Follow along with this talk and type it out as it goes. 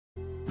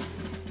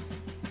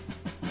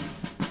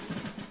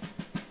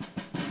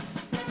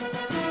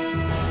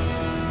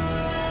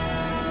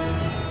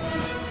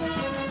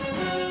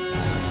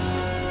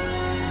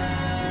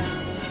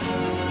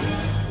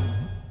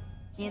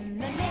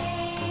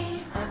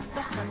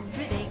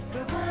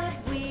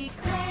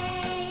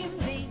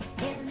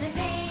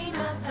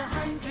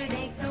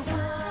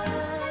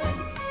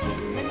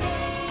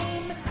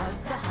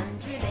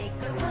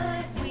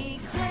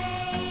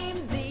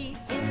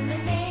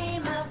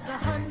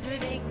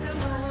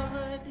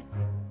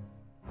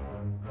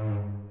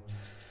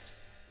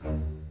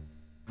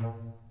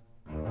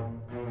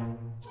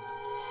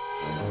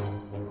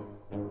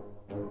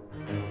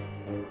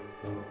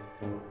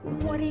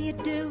do you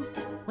do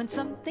when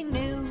something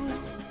new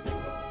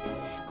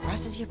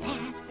crosses your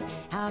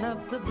path out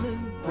of the blue?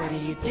 What do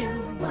you do?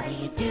 What do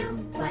you do?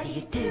 What do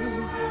you do?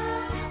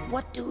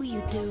 What do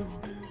you do?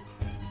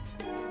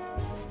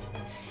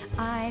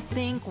 I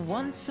think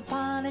once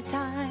upon a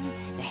time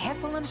the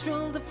Heffalumps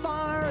ruled the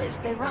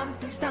forest. They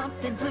romped and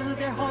stomped and blew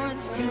their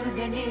horns to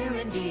their near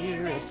and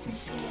dearest, and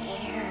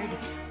scared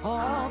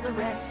all the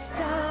rest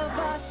of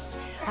us.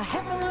 A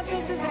Heffalump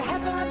is as a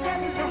Heffalump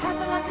does, as a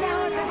Heffalump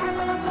now as a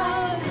Heffalump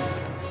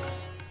was.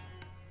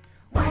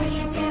 What do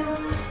you do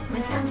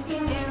when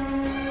something new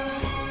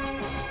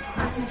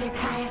crosses your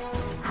path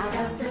out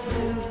of the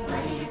blue?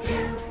 What do you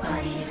do?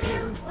 What do you do?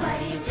 What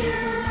do you do?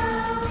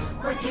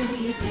 What do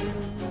you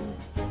do?